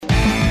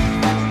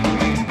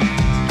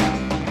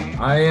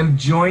I am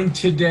joined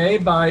today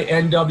by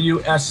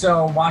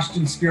NWSL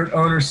Washington Spirit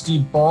owner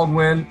Steve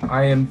Baldwin.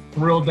 I am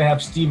thrilled to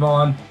have Steve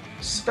on,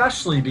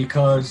 especially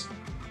because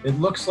it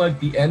looks like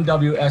the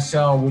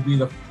NWSL will be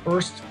the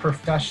first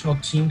professional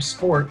team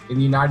sport in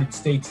the United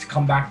States to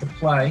come back to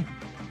play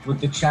with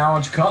the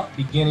Challenge Cup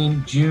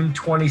beginning June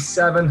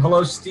 27.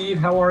 Hello, Steve.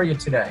 How are you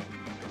today?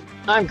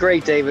 I'm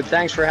great, David.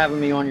 Thanks for having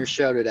me on your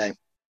show today.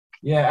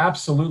 Yeah,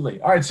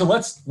 absolutely. All right, so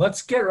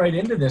let's get right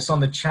into this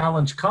on the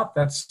Challenge Cup.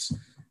 That's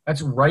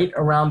right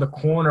around the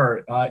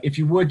corner. If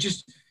you would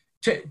just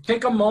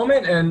take a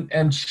moment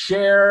and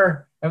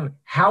share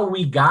how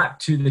we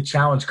got to the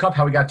Challenge Cup,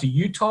 how we got to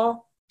Utah,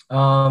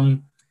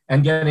 and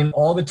getting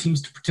all the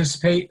teams to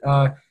participate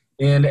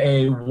in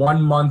a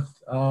 1 month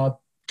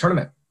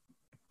tournament.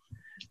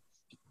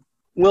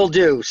 Will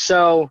do.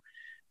 So,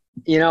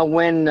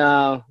 when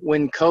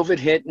COVID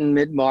hit in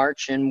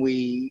mid-March and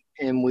we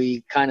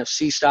kind of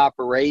ceased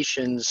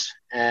operations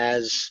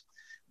as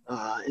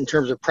in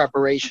terms of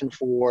preparation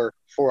for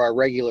our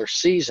regular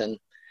season,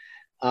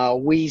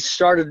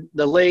 the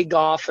league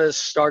office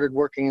started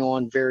working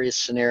on various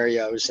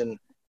scenarios. And,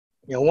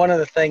 one of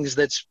the things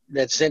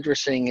that's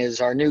interesting is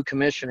our new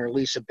commissioner,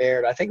 Lisa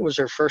Baird. I think it was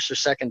her first or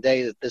second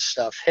day that this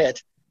stuff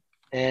hit.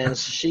 And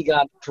she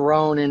got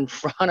thrown in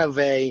front of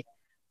a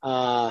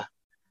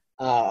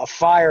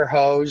fire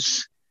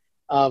hose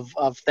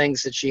of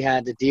things that she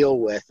had to deal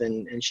with.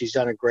 And she's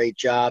done a great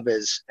job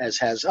as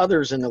has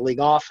others in the league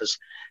office.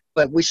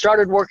 But we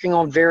started working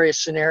on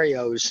various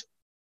scenarios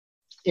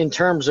in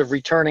terms of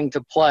returning to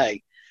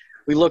play.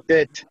 We looked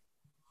at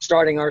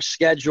starting our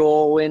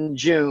schedule in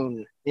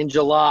June, in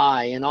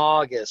July, in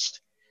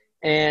August.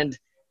 And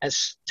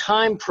as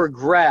time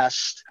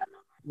progressed,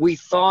 we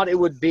thought it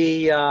would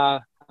be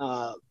the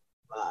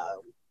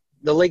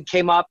league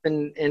came up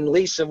and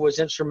Lisa was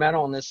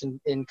instrumental in this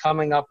in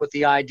coming up with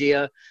the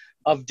idea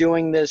of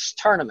doing this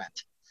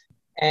tournament.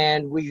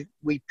 And we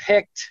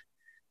picked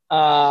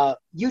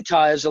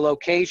Utah as a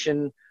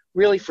location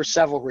really for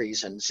several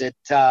reasons.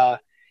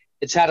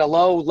 It's had a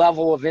low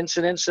level of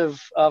incidence of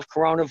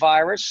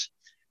coronavirus.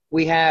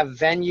 We have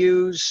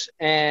venues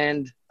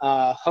and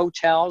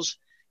hotels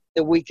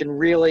that we can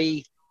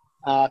really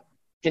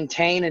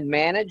contain and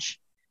manage,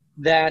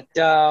 that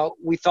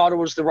we thought it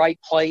was the right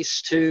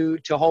place to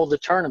hold the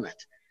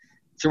tournament.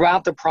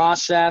 Throughout the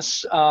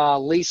process,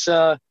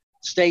 Lisa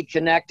stayed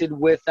connected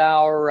with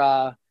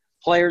our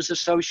Players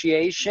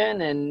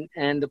Association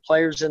and the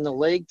players in the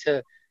league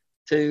to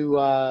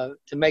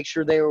make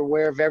sure they were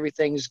aware of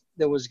everything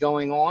that was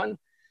going on,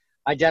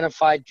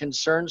 identified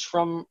concerns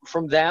from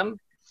them,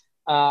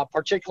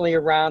 particularly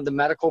around the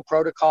medical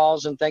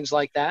protocols and things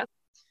like that.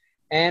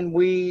 And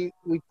we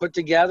put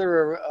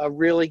together a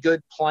really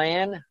good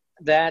plan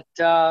that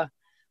the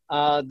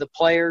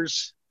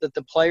players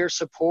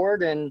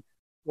support and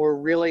we're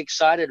really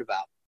excited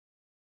about.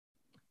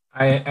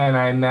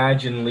 I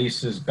imagine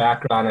Lisa's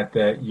background at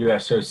the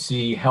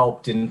USOC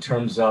helped in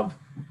terms of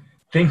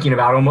thinking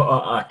about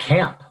a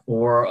camp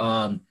or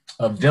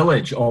a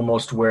village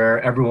almost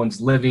where everyone's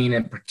living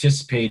and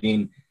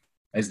participating,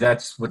 as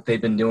that's what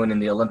they've been doing in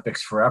the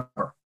Olympics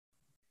forever.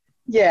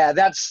 Yeah,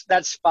 that's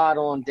spot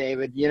on,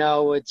 David.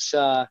 It's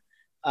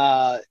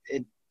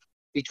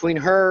between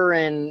her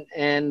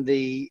and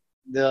the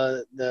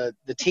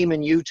team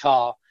in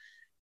Utah,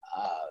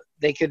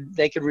 they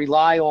could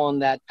rely on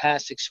that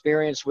past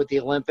experience with the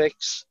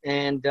Olympics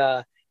and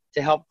to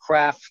help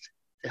craft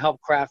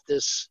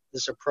this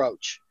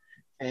approach.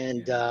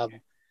 And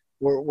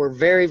we're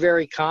very,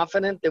 very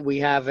confident that we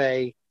have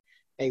a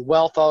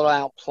well thought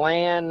out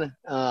plan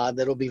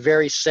that'll be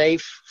very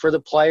safe for the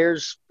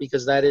players,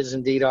 because that is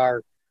indeed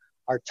our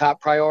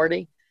top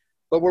priority.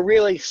 But we're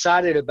really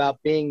excited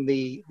about being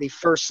the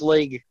first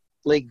league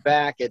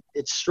back.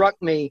 It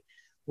struck me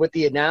with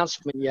the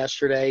announcement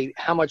yesterday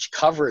how much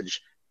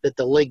coverage that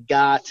the league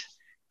got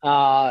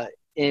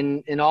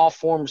in all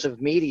forms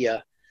of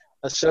media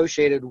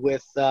associated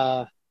with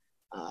the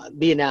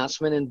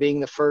announcement and being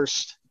the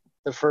first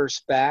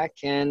back,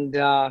 and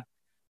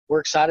we're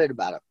excited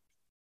about it.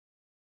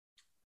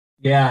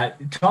 Yeah,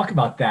 talk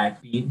about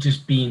that,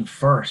 just being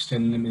first.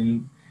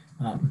 And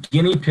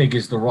guinea pig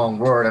is the wrong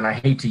word, and I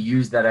hate to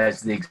use that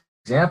as the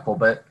example,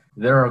 but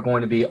there are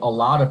going to be a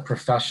lot of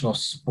professional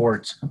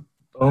sports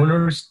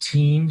owners,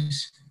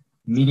 teams,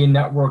 media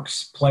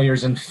networks,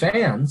 players, and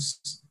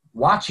fans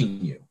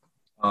watching you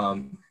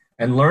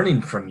and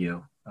learning from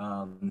you.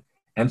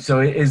 And so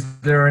is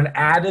there an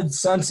added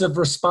sense of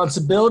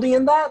responsibility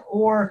in that,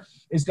 or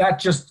is that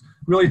just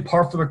really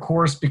par for the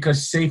course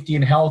because safety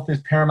and health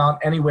is paramount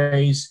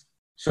anyways,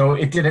 so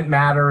it didn't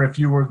matter if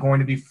you were going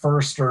to be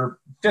first or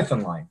fifth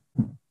in line?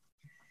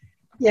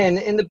 Yeah, and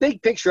in the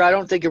big picture, I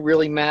don't think it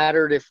really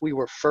mattered if we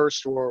were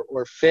first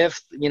or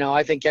fifth.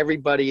 I think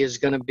everybody is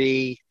going to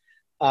be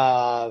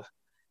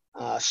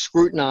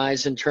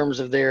scrutinized in terms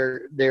of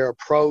their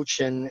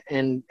approach and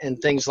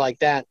things like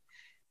that.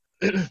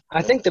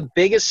 I think the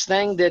biggest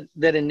thing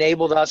that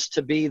enabled us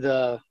to be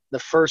the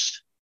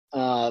first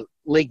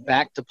league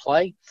back to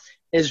play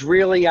is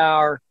really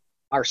our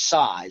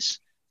size.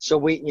 So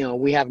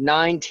we have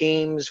 9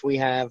 teams. We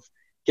have,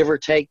 give or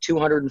take,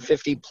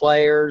 250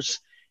 players.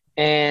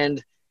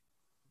 And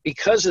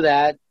because of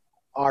that,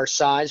 our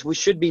size, we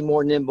should be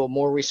more nimble,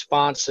 more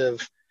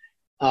responsive,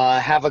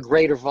 have a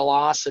greater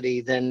velocity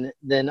than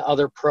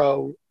other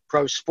pro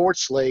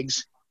sports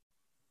leagues.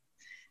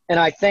 And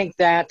I think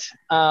that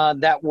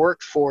that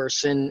worked for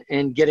us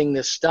in getting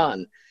this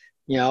done.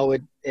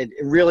 It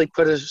really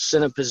put us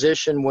in a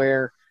position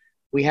where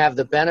we have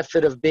the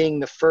benefit of being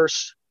the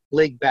first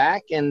league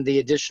back and the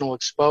additional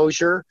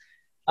exposure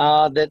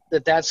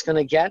that's going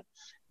to get.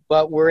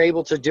 But we're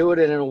able to do it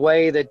in a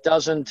way that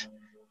doesn't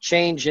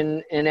change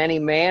in any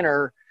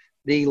manner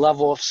the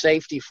level of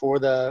safety for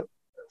the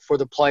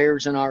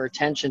players and our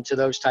attention to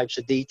those types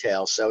of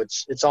details. So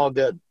it's all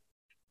good.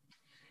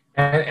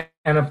 And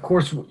of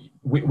course,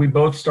 we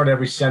both start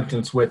every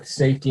sentence with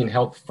safety and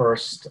health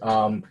first,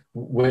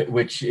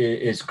 which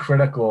is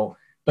critical.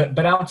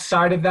 But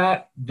outside of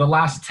that, the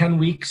last 10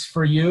 weeks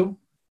for you,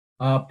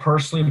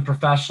 personally and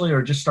professionally,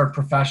 or just start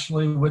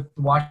professionally with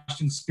the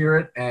Washington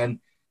Spirit and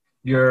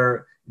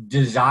your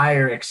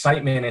desire,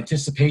 excitement,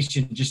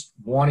 anticipation, just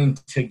wanting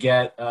to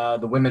get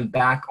the women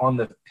back on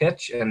the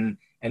pitch and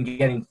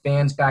getting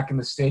fans back in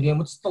the stadium.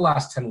 What's the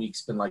last 10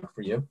 weeks been like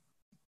for you?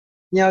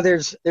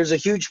 There's a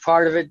huge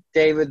part of it,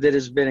 David, that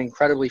has been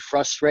incredibly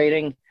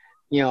frustrating.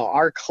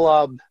 Our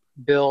club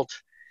built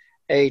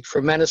a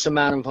tremendous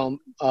amount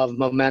of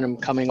momentum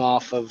coming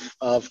off of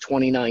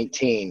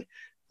 2019.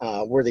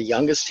 We're the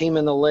youngest team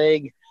in the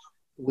league.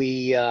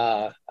 We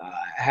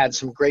had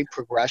some great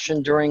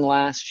progression during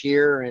last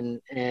year,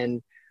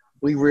 and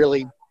we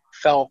really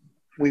felt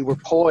we were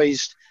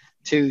poised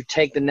to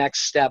take the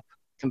next step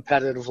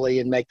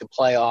competitively and make the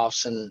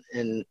playoffs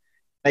and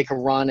make a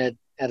run at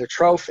a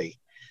trophy.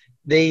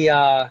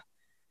 Our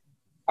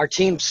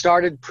team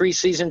started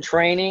preseason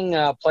training.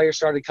 Players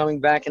started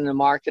coming back in the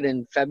market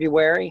in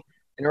February.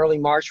 In early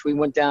March, we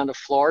went down to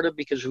Florida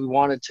because we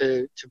wanted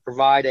to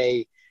provide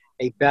a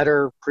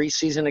better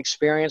preseason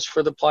experience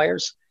for the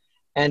players.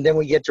 And then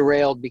we get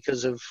derailed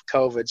because of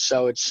COVID.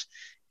 So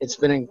it's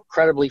been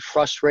incredibly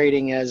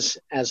frustrating as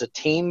a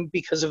team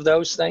because of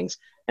those things.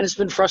 And it's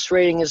been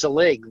frustrating as a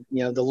league.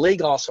 The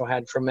league also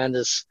had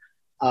tremendous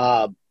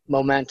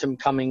momentum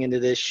coming into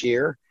this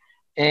year.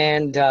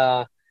 And,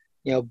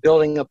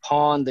 building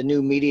upon the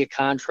new media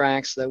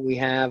contracts that we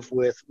have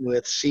with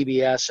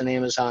CBS and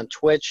Amazon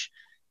Twitch,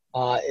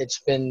 it's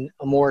been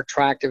a more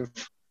attractive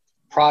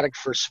product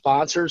for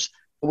sponsors.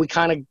 We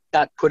kind of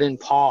got put in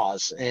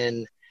pause.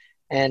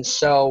 And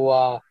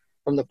so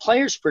from the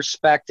players'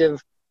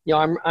 perspective,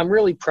 I'm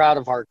really proud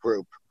of our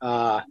group.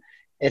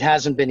 It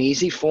hasn't been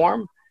easy for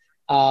them,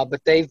 but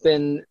they've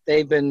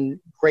been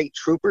great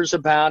troopers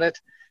about it.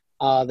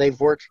 They've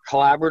worked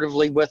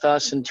collaboratively with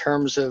us in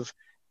terms of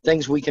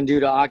things we can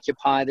do to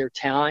occupy their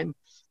time.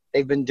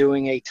 They've been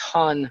doing a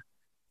ton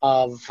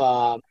of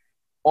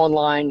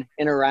online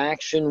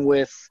interaction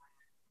with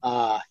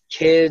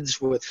kids,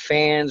 with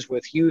fans,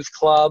 with youth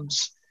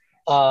clubs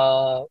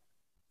to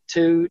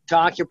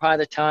occupy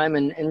the time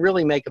and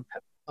really make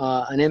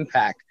an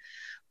impact.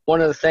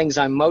 One of the things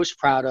I'm most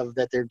proud of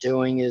that they're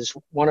doing is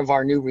one of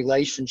our new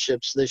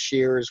relationships this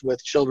year is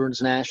with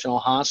Children's National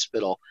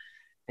Hospital,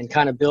 and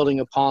kind of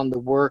building upon the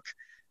work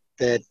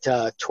that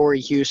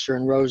Tori Huster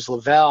and Rose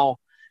Lavelle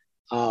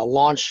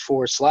launched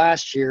for us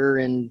last year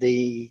in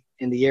the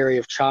area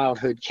of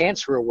childhood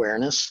cancer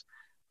awareness.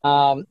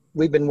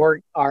 We've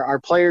been our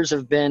players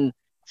have been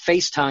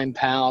FaceTime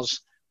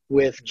pals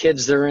with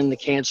kids that are in the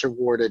cancer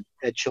ward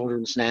at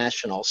Children's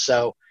National.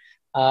 So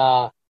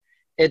while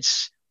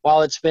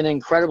it's been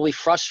incredibly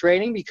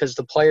frustrating because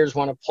the players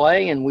want to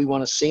play and we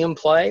want to see them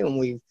play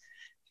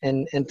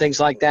and things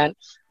like that,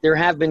 there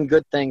have been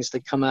good things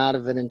that come out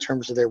of it in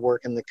terms of their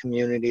work in the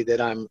community that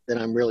I'm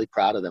really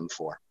proud of them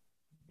for.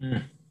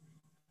 Mm.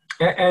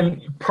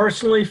 And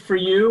personally for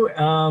you,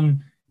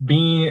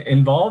 being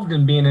involved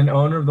and being an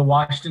owner of the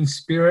Washington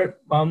Spirit,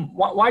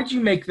 why did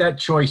you make that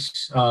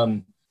choice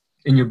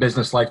in your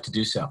business life to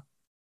do so?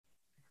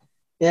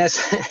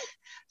 Yes.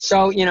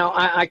 So,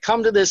 I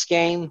come to this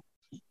game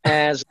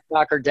as a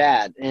soccer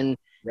dad. And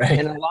right.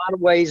 In a lot of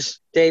ways,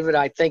 David,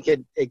 I think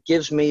it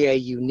gives me a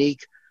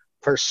unique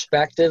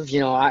perspective.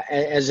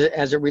 As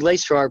it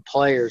relates to our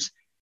players,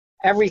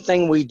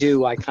 everything we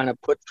do, I kind of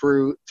put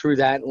through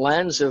that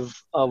lens of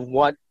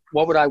what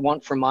would I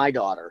want for my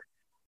daughter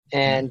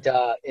and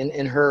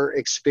in her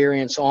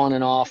experience on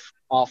and off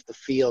the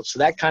field. So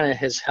that kind of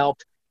has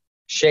helped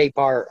shape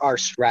our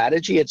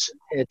strategy.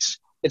 It's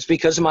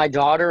because of my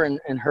daughter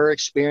and her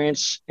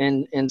experience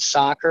in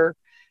soccer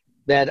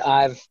that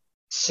I've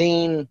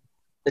seen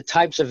the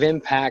types of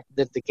impact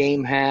that the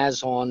game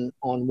has on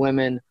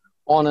women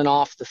on and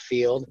off the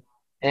field,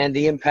 and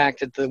the impact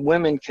that the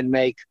women can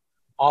make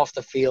off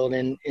the field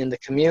in the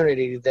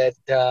community that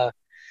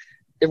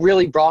it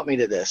really brought me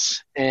to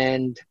this.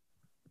 And,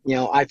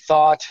 I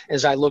thought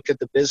as I looked at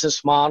the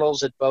business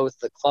models at both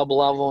the club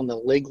level and the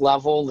league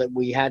level that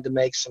we had to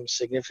make some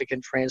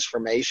significant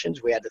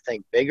transformations. We had to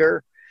think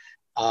bigger.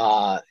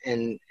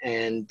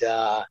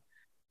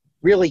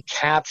 really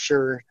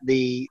capture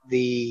the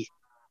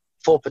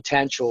full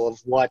potential of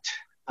what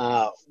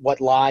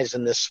lies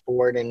in this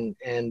sport and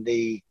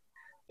the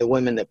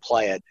women that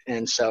play it.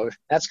 And so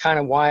that's kind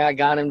of why I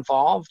got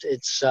involved.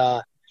 It's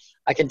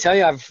I can tell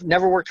you I've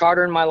never worked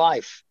harder in my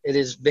life. It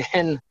has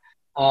been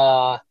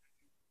I've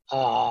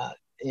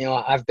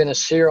been a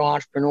serial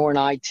entrepreneur in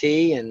IT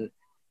and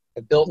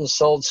have built and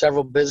sold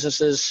several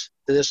businesses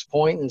to this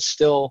point, and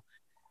still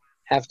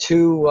have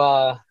two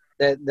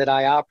that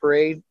I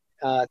operate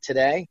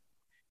today.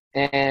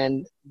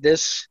 And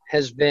this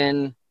has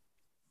been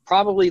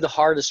probably the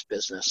hardest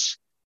business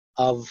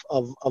of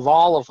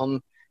all of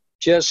them,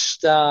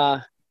 just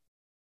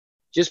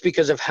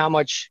because of how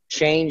much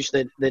change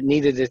that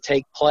needed to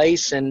take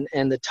place, and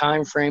the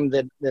time frame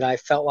that I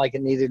felt like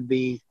it needed to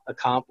be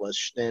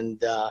accomplished. And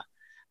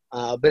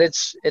but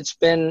it's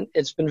been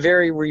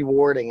very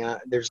rewarding.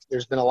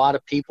 There's been a lot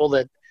of people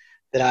that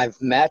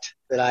I've met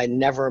that I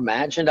never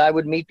imagined I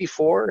would meet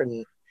before,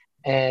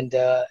 and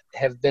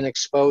have been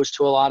exposed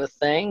to a lot of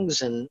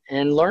things and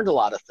learned a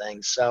lot of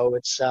things. So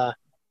it's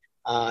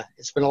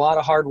been a lot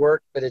of hard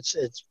work, but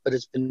it's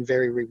been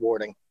very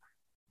rewarding.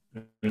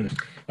 Mhm.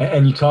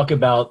 And you talk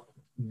about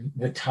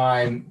the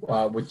time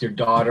with your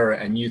daughter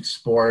and youth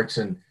sports,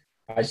 and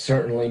I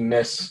certainly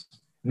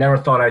never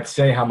thought I'd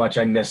say how much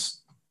I miss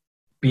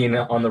being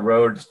on the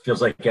road. It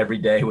feels like every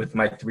day with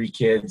my three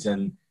kids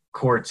and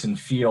courts and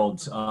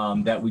fields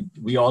that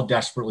we all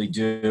desperately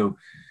do.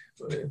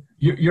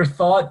 Your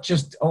thought,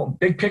 just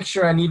big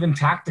picture and even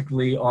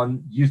tactically,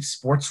 on youth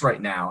sports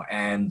right now,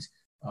 and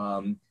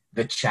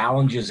the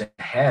challenges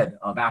ahead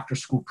of after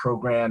school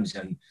programs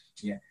and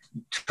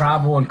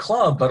travel and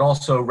club, but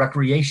also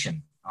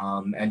recreation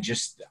and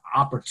just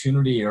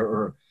opportunity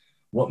or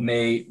what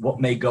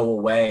may go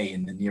away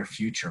in the near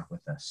future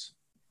with this.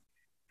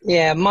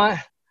 Yeah,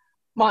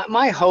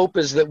 my hope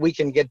is that we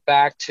can get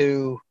back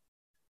to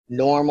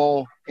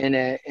normal in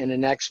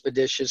an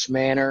expeditious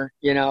manner.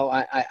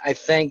 I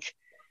think,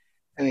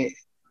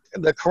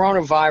 the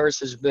coronavirus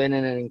has been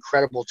an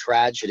incredible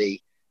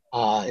tragedy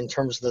in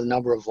terms of the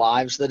number of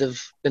lives that have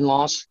been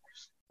lost,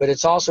 but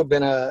it's also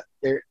been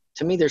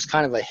to me, there's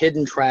kind of a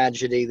hidden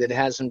tragedy that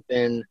hasn't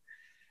been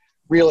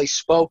really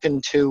spoken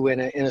to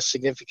in a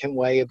significant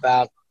way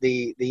about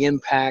the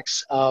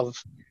impacts of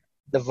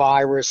the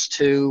virus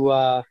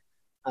to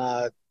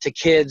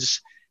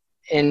kids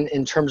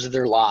in terms of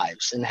their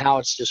lives, and how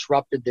it's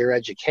disrupted their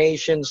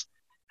educations,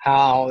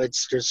 how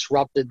it's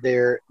disrupted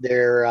their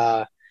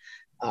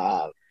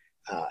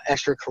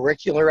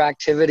extracurricular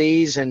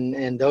activities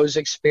and those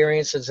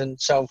experiences.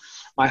 And so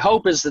my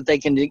hope is that they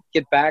can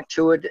get back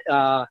to it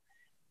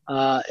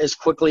as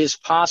quickly as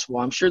possible.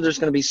 I'm sure there's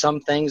going to be some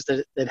things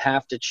that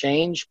have to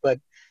change, but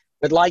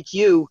like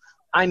you,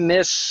 I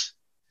miss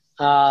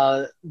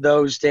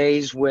those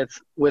days with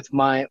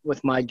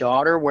my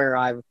daughter, where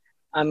I've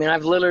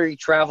literally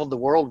traveled the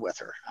world with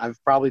her.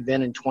 I've probably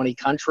been in 20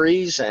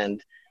 countries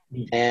and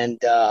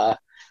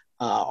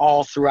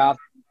all throughout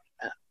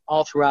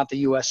the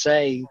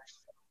USA,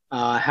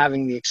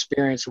 having the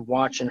experience of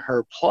watching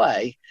her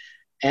play.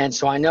 And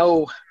so I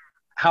know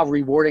how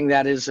rewarding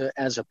that is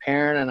as a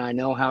parent, and I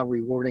know how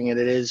rewarding it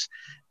is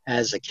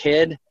as a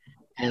kid,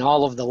 and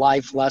all of the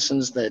life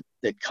lessons that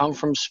come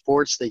from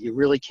sports that you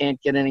really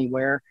can't get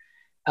anywhere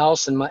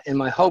else. And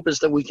my hope is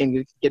that we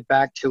can get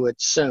back to it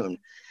soon.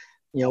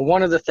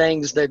 One of the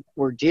things that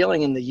we're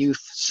dealing in the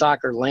youth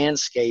soccer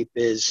landscape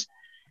is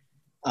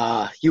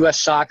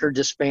U.S. Soccer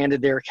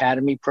disbanded their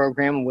academy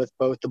program with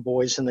both the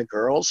boys and the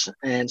girls,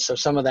 and so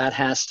some of that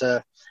has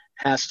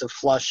to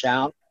flush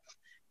out.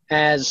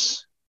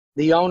 As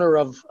the owner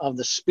of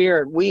the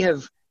Spirit, we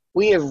have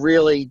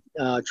really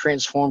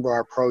transformed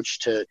our approach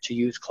to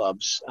youth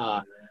clubs.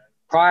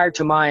 Prior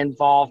to my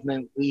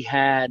involvement, we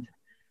had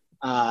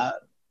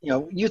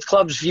youth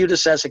clubs viewed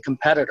us as a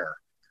competitor.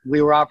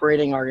 We were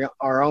operating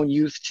our own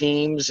youth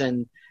teams,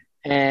 and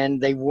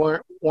they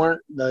weren't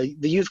the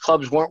youth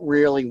clubs weren't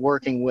really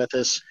working with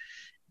us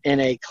in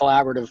a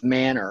collaborative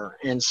manner.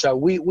 And so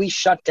we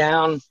shut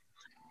down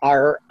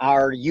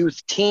our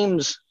youth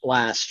teams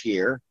last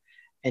year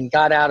and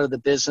got out of the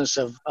business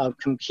of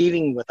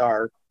competing with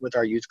our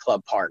youth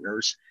club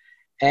partners.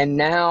 And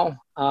now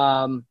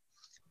and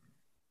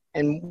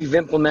we've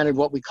implemented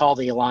what we call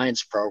the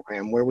Alliance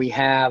program, where we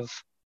have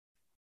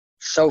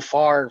so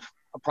far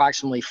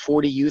approximately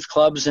 40 youth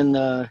clubs in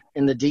the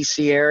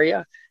DC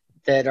area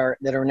that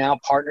are now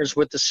partners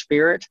with the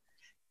Spirit.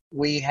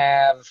 We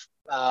have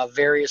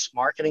various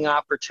marketing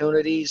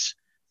opportunities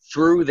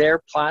through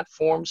their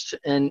platforms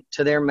and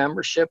to their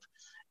membership,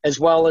 as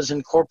well as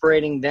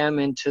incorporating them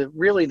into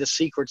really the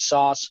secret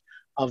sauce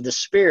of the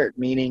Spirit,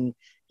 meaning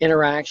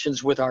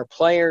interactions with our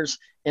players,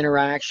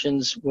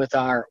 interactions with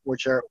our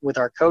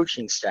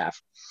coaching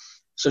staff.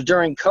 So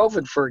during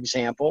COVID, for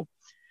example,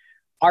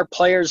 our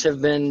players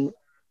have been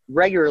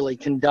regularly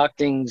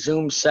conducting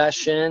Zoom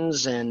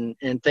sessions and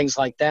things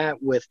like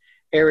that with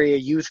area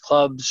youth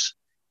clubs,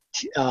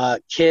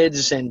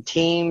 kids and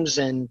teams,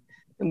 and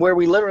where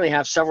we literally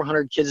have several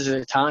hundred kids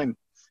at a time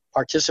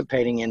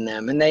participating in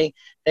them. And they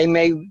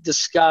may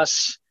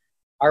discuss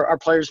our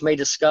players may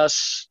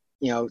discuss,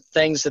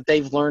 things that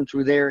they've learned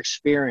through their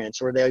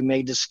experience, or they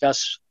may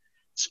discuss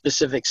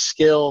specific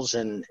skills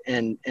and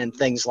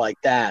things like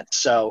that.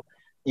 So,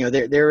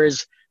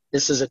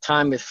 this is a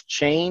time of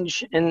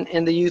change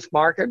in the youth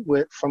market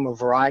from a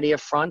variety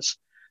of fronts,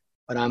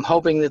 but I'm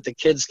hoping that the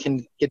kids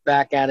can get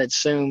back at it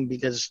soon,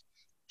 because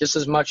just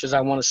as much as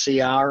I want to see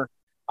our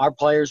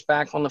players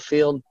back on the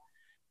field,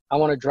 I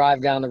want to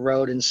drive down the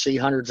road and see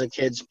hundreds of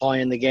kids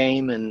playing the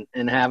game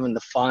and having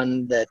the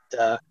fun that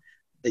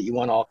you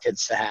want all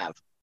kids to have.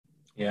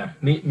 Yeah,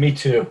 me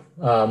too.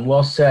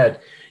 Well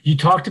said. You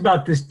talked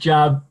about this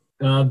job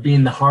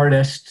being the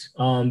hardest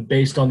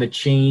based on the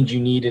change you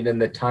needed and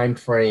the time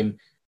frame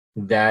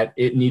that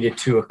it needed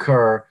to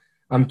occur.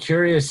 I'm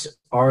curious,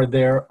 are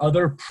there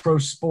other pro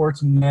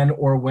sports, men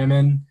or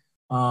women,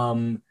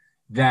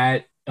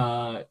 that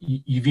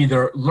you've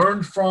either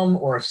learned from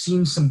or have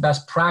seen some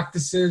best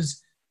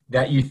practices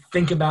that you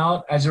think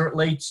about as it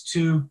relates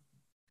to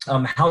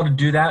how to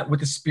do that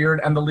with the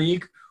Spirit and the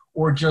league?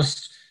 Or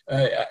just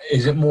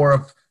is it more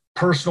of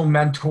personal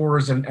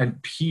mentors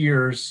and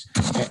peers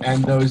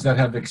and those that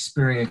have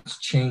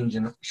experienced change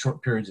in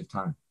short periods of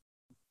time?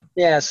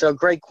 Yeah, so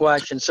great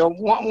question. So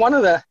one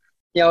of the,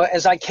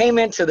 as I came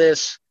into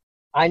this,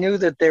 I knew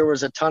that there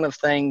was a ton of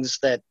things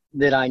that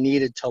I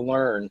needed to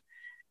learn.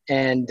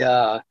 And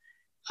I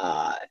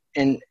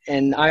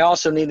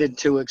also needed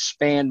to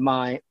expand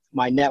my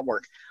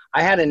network.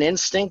 I had an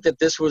instinct that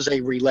this was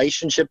a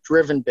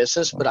relationship-driven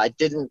business, but I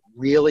didn't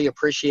really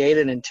appreciate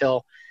it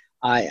until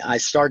I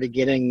started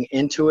getting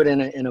into it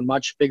in a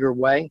much bigger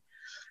way.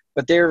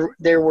 But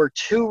there were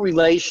two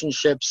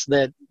relationships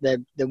that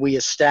we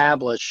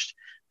established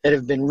that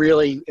have been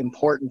really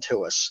important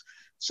to us.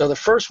 So the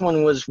first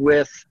one was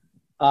with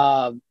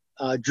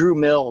Drew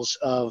Mills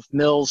of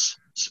Mills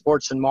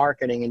Sports and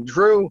Marketing. And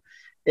Drew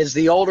is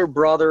the older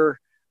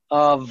brother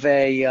of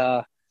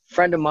a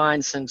friend of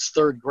mine since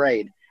third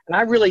grade. And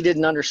I really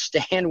didn't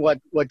understand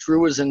what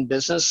Drew was in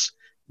business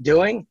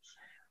doing.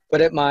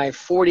 But at my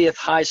 40th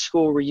high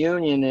school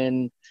reunion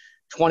in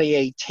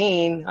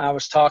 2018, I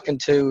was talking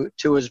to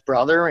his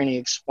brother, and he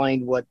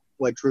explained what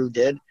Drew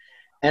did.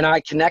 And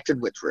I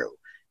connected with Drew.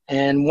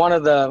 And one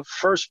of the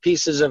first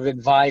pieces of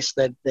advice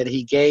that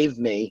he gave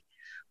me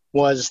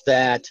was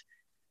that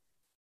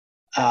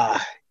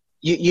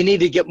you need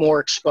to get more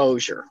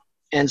exposure.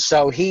 And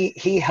so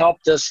he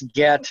helped us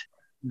get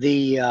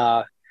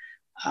the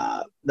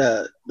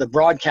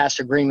broadcast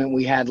agreement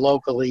we had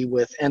locally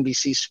with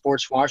NBC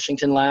Sports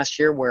Washington last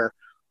year, where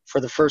for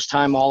the first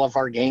time all of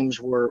our games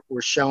were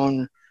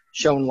shown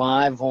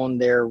live on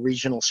their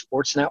regional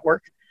sports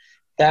network.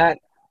 That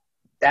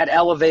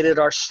elevated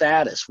our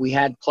status. We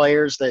had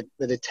players that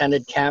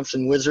attended Caps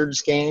and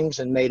Wizards games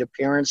and made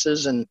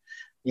appearances, and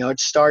it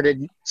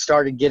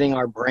started getting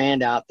our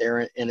brand out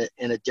there in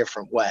a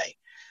different way.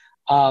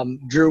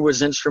 Drew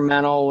was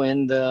instrumental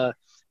in the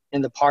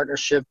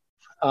partnership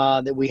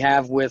that we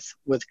have with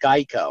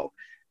Geico.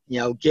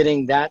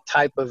 Getting that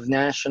type of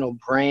national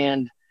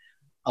brand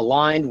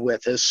aligned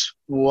with us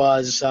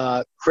was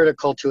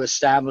critical to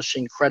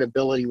establishing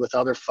credibility with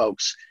other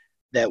folks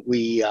that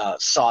we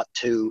sought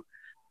to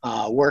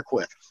work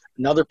with.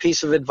 Another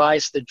piece of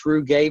advice that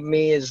Drew gave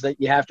me is that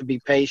you have to be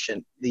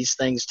patient. These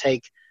things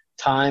take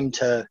time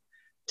to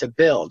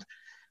build.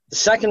 The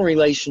second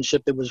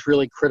relationship that was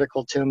really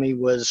critical to me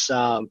was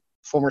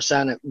former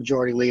Senate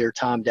Majority Leader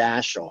Tom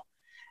Daschle.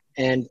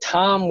 And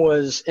Tom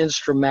was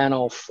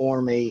instrumental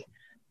for me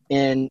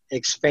in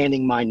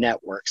expanding my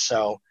network.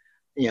 So,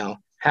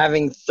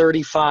 having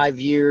 35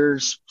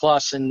 years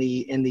plus in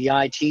the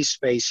IT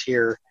space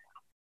here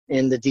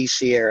in the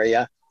DC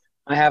area,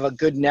 I have a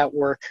good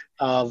network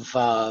of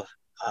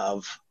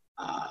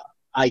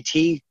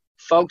IT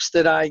folks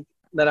that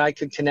I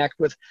could connect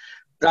with,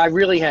 but I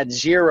really had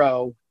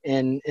zero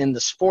in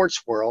the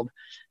sports world.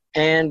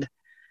 And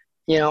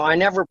I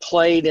never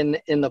played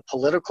in the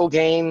political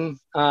game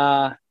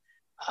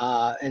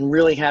and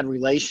really had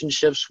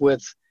relationships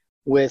with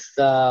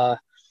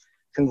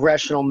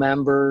congressional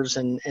members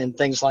and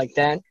things like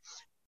that.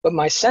 But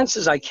my sense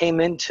as I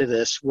came into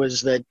this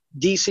was that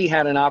DC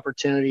had an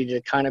opportunity to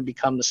kind of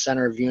become the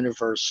center of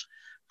universe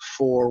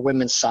for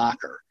women's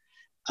soccer.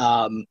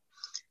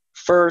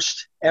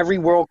 First, every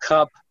World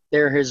Cup,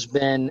 there has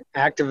been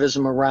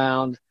activism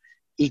around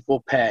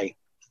equal pay.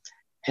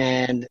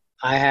 And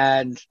I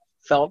had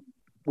felt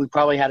we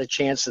probably had a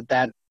chance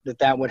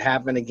that would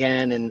happen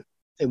again, and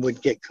it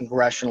would get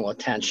congressional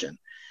attention.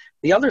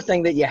 The other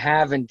thing that you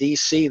have in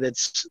DC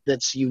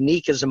that's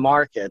unique as a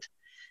market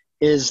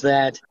is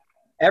that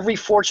every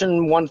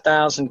Fortune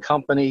 1000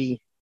 company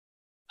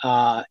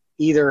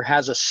either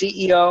has a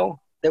CEO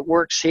that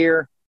works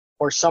here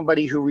or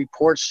somebody who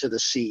reports to the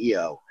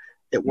CEO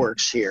that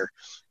works here.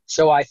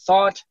 So I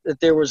thought that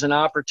there was an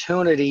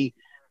opportunity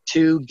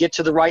to get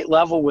to the right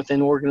level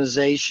within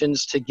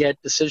organizations to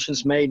get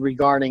decisions made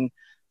regarding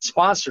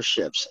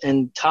sponsorships.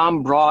 And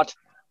Tom brought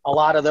a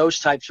lot of those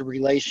types of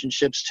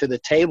relationships to the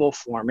table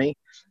for me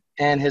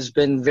and has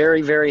been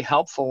very, very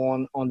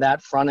helpful on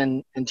that front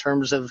in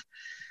terms of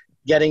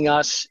getting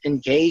us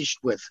engaged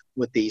with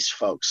these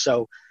folks.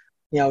 So,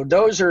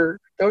 those are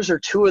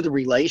two of the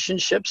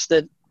relationships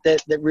that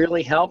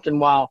really helped. And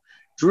while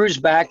Drew's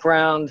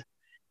background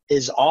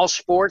is all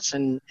sports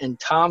and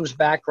Tom's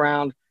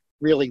background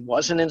really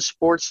wasn't in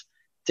sports,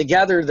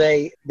 together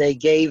they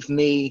gave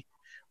me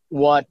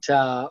what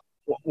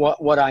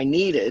I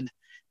needed.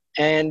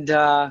 And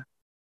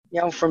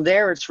from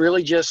there it's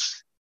really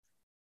just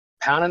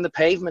pounding the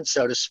pavement,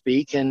 so to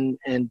speak, and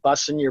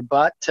busting your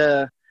butt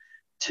to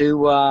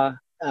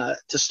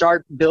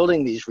start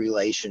building these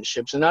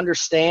relationships and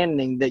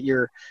understanding that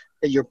you're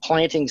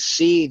planting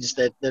seeds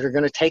that are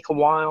going to take a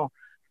while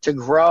to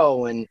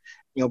grow, and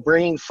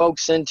bringing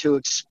folks in to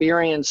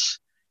experience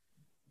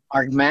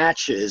our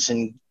matches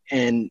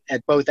and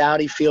at both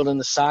Audi Field and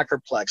the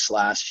Soccerplex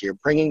last year,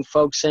 bringing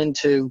folks in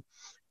to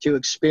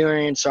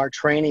experience our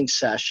training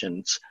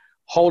sessions,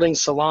 holding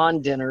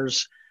salon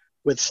dinners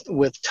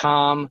with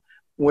Tom,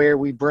 where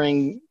we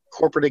bring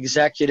corporate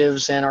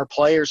executives and our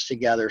players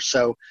together.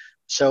 So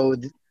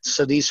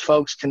these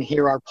folks can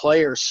hear our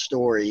players'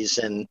 stories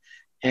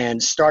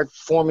and start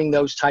forming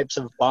those types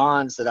of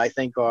bonds that I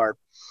think are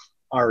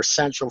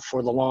essential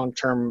for the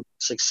long-term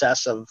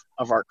success of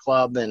our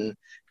club and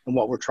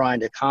what we're trying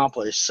to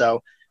accomplish.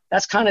 So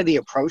that's kind of the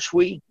approach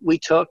we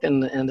took,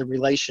 and the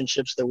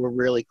relationships that were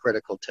really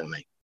critical to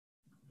me.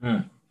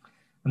 And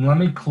let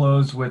me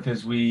close with,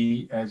 as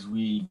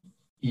we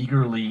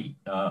eagerly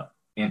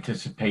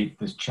anticipate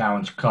this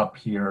Challenge Cup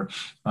here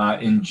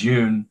in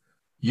June,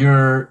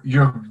 your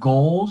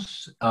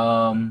goals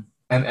and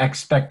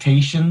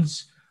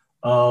expectations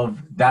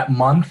of that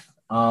month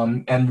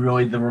and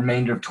really the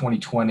remainder of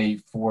 2020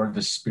 for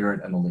the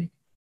Spirit and the league.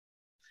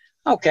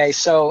 Okay,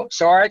 so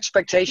our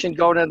expectation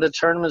going into the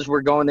tournament is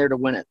we're going there to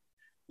win it.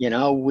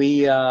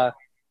 We have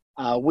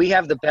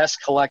the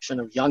best collection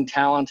of young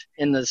talent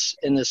in this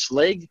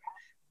league.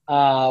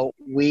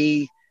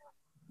 We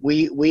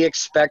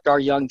expect our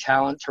young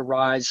talent to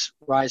rise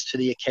to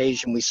the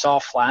occasion. We saw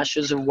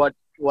flashes of what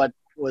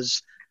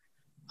was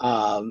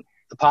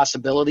the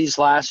possibilities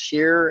last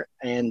year,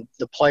 and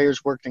the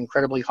players worked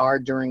incredibly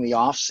hard during the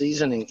off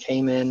season and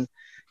came in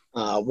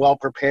well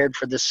prepared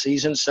for this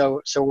season.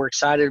 So we're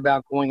excited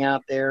about going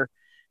out there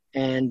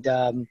and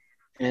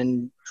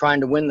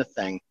trying to win the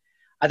thing.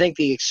 I think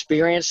the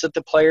experience that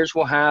the players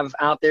will have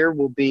out there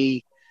will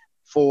be,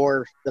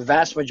 for the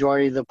vast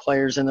majority of the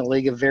players in the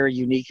league, a very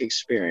unique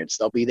experience.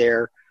 They'll be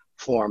there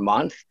for a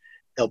month.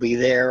 They'll be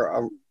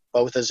there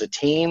both as a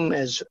team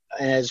as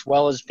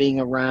well as being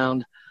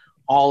around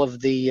all of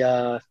the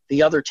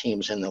other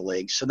teams in the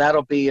league. So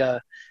that'll be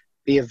a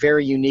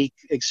very unique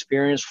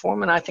experience for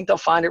them, and I think they'll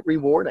find it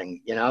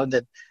rewarding.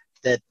 That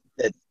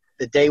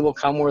the day will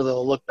come where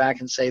they'll look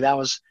back and say that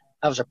was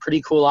a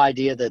pretty cool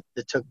idea that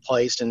took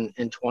place in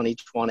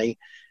 2020.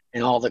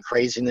 And all the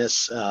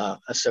craziness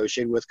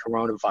associated with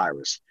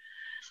coronavirus.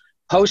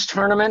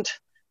 Post-tournament,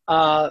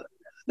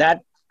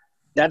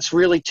 that's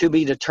really to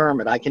be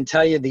determined. I can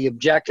tell you the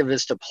objective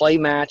is to play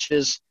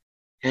matches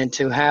and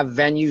to have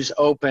venues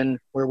open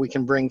where we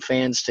can bring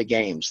fans to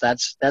games.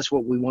 That's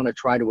what we want to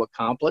try to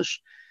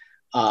accomplish.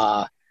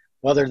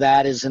 Whether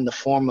that is in the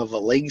form of a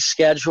league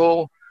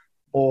schedule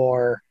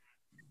or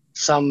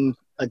some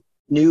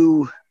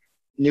new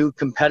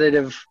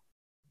competitive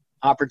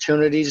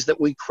opportunities that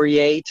we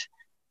create,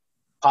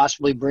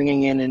 possibly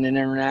bringing in an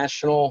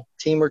international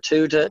team or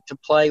two to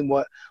play,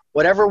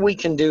 whatever we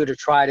can do to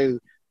try to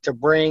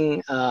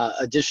bring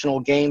additional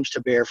games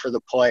to bear for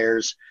the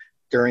players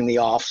during the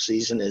off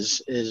season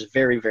is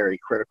very, very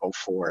critical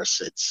for us.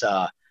 It's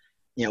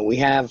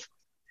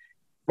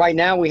right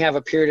now we have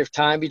a period of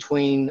time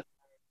between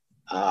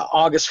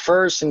August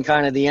 1st and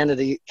kind of the end of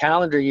the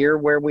calendar year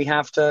where we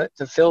have to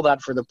fill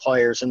that for the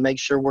players and make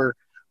sure we're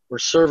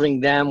serving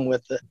them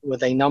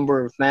with a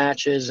number of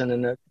matches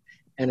and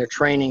a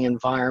training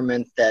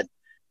environment that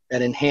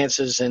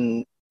enhances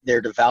in their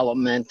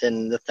development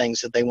and the things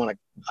that they want to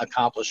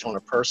accomplish on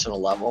a personal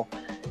level.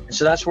 And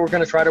so that's what we're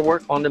going to try to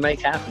work on to make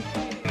happen.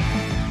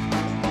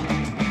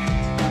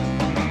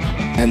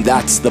 And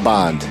that's the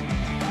bond.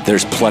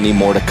 There's plenty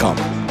more to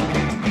come.